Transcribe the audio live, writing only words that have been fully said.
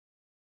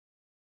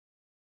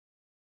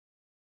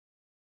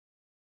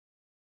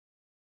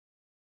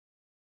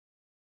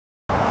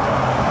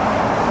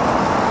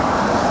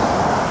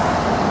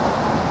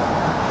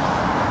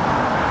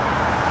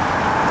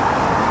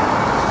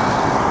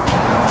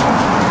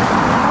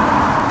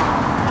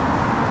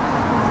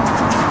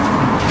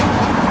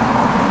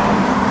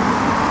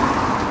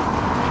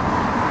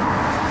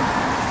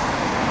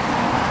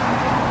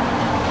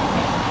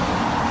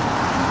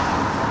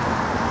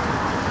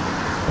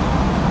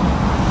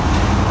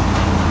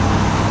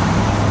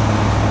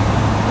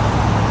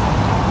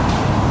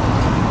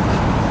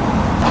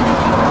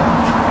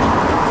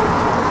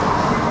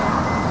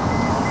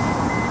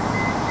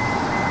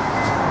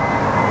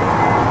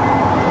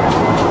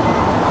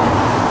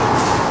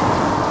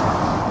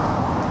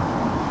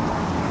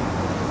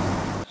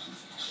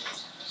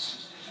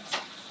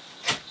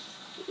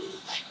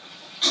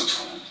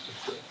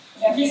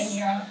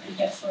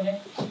Go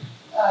ahead.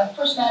 The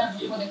first matter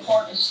before the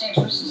court is State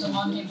versus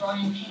Alante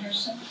Bryan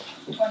Peterson,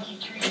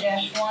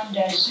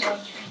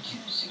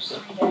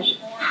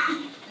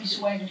 23-1-03263-4. Please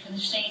waive for the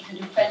state. The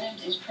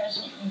defendant is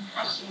present in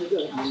custody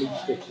with counsel.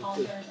 I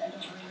apologize, I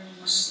don't know your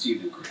name.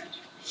 Stephen Grant.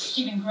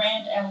 Stephen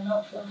Grant, I will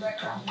note for the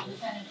record the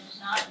defendant is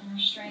not in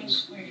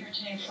restraints. We're here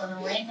today for an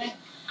arraignment.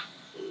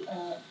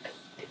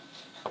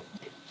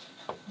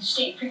 The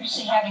state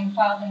previously having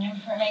filed an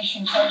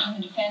information charging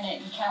the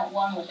defendant in count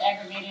 1 with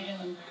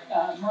aggravated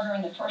murder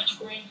in the first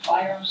degree,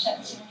 firearm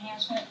sentencing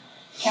enhancement.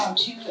 Count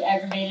 2,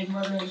 aggravated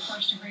murder in the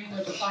first degree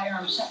with a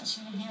firearm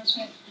sentencing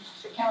enhancement.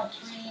 Count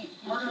 3,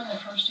 murder in the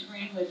first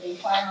degree with a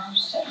firearm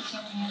sentencing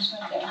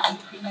enhancement that would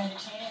be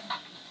premeditated.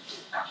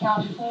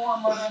 Count 4,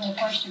 murder in the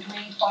first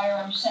degree,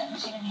 firearm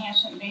sentencing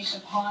enhancement based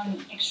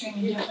upon extreme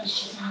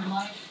indifference to human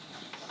life.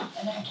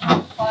 And then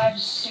count 5,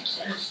 6,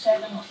 and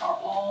 7 are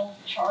all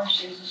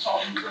charged as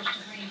assault in the first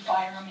degree,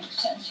 firearm and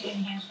sentencing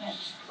enhancement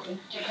with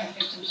different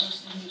victims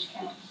listed in each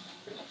count.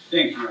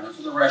 Thank you, Your Honor.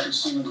 For the record,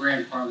 Stephen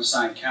Grant, part of the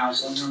assigned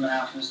counsel, on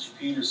behalf of Mr.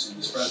 Peterson,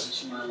 is present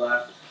to my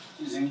left.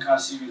 He's in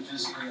custody and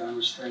physically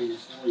unrestrained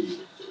before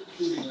you.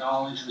 We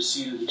acknowledge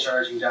receipt of the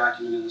charging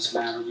document in this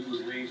matter. We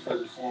would waive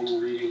further formal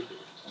reading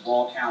of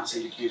all counts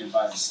indicated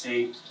by the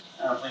state.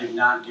 I plead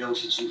not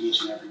guilty to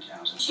each and every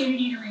count.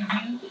 Opportunity to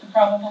review the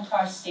probable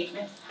cause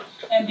statement,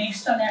 and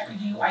based on that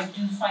review, I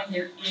do find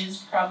there is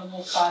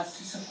probable cause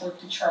to support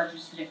the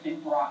charges that have been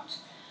brought.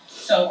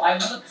 So I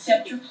will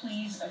accept your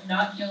pleas of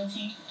not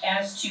guilty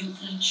as to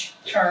each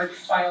charge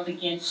filed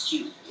against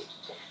you.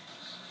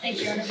 Thank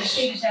you, Your Honor. The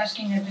state is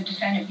asking that the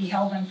defendant be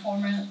held on $4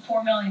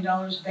 million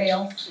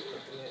bail.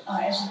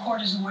 As the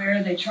court is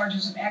aware, the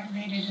charges of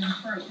aggravated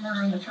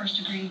murder in the first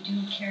degree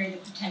do carry the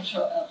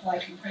potential of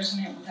life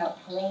imprisonment without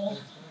parole.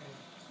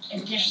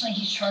 Additionally,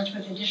 he's charged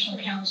with additional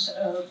counts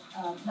of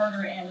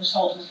murder and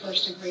assault in the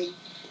first degree.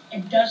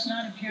 It does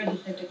not appear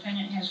that the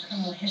defendant has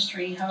criminal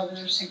history. However,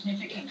 there are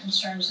significant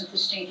concerns that the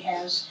state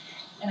has.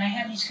 And I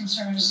have these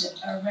concerns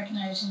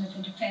recognizing that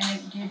the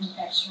defendant did in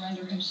fact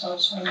surrender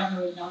himself, so I want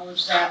to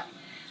acknowledge that.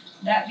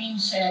 That being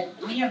said,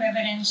 we have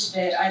evidence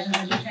that either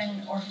the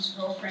defendant or his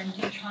girlfriend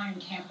did try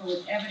and tamper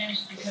with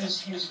evidence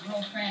because his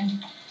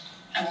girlfriend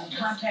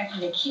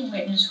contacted a key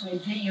witness who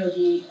had videoed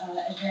the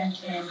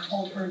event and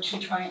told her to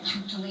try to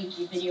delete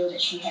the video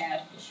that she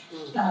had.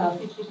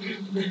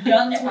 The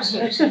gun that was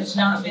used has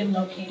not been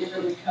located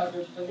or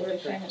recovered. When the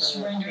defendant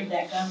surrendered,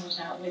 that gun was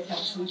not with him,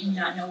 so we do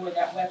not know where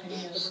that weapon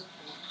is.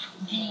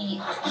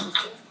 The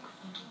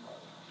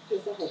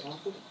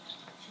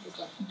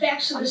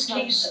facts of this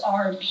case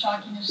are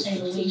shocking to say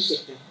the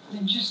least.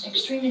 Just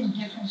extreme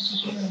indifference to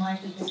human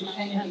life that the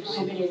defendant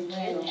exhibited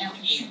when,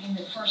 after shooting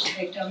the first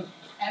victim,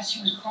 as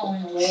he was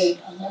crawling away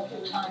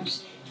multiple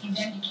times, he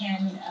then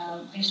began,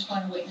 based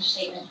upon a witness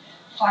statement,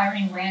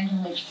 firing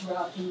randomly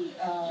throughout the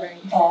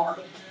bar.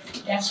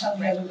 That's how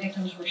the other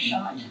victims were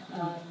shot.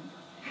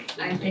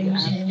 I've been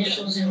using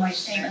initials in my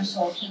statement,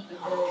 so I'll keep with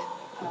the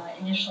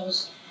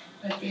initials.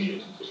 But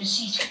the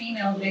deceased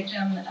female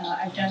victim,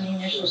 I've done the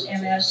initials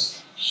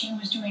MS. She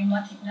was doing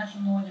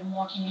nothing more than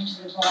walking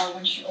into the bar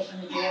when she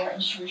opened the door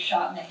and she was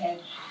shot in the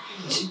head.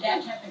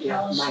 That type of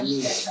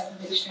callousness, that type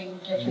of extreme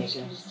indifference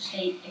gives the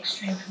state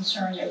extreme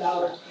concern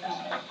about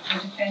the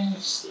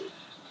defendant's.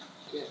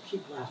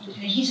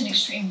 He's an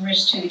extreme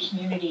risk to the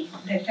community.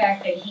 The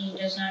fact that he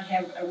does not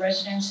have a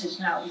residence, is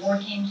not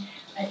working,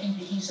 I think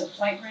that he's a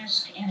flight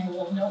risk, and I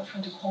will note for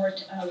the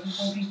court, we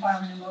will be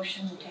filing a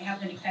motion to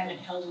have the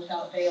defendant held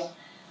without bail.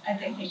 I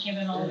think that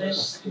given all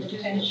this, the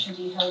defendant should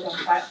be held on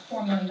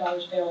 $4 million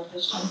bail at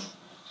this time.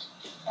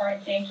 All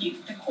right, thank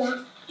you. The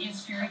court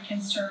is very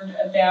concerned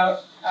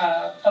about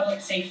public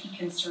safety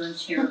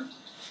concerns here.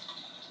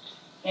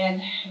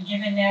 And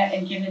given that,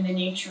 and given the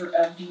nature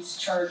of these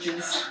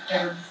charges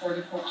that are before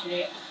the court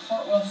today, the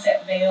court will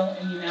set bail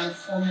in the amount of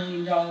 $4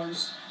 million.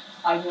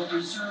 I will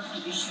reserve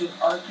the issue of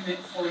argument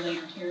for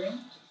later hearing.